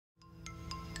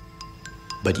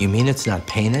"But you mean it's not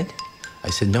painted?" I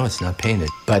said, "No, it's not painted,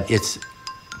 but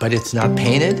it's not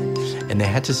painted?" And they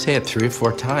had to say it 3 or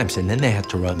 4 times, and then they had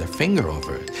to run their finger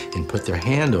over it and put their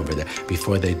hand over there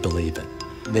before they'd believe it.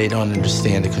 They don't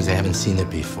understand it because they haven't seen it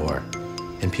before.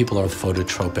 And people are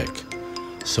phototropic,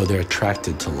 so they're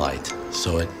attracted to light,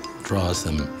 so it draws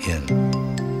them in.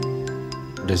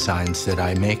 Designs that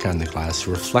I make on the glass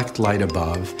reflect light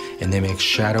above, and they make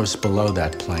shadows below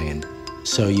that plane.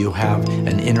 So you have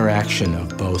an interaction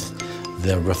of both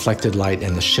the reflected light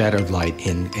and the shadowed light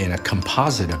in a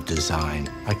composite of design.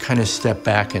 I kind of step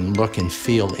back and look and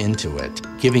feel into it,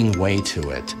 giving way to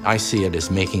it. I see it as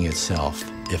making itself.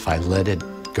 If I let it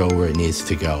go where it needs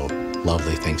to go,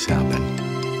 lovely things happen.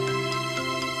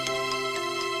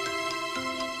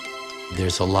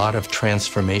 There's a lot of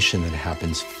transformation that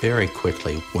happens very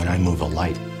quickly when I move a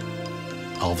light.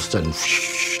 All of a sudden,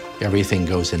 everything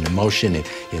goes into motion.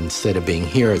 Instead of being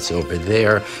here, it's over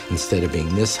there. Instead of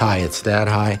being this high, it's that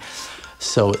high.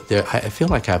 So I feel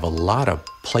like I have a lot of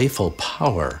playful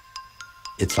power.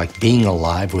 It's like being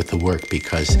alive with the work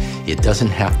because it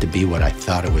doesn't have to be what I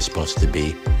thought it was supposed to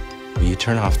be. When you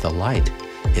turn off the light,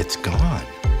 it's gone.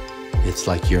 It's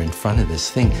like you're in front of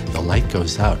this thing. The light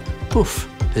goes out. Poof,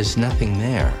 there's nothing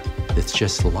there. It's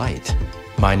just light.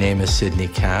 My name is Sidney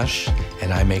Cash,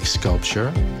 and I make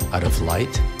sculpture out of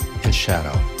light and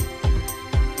shadow.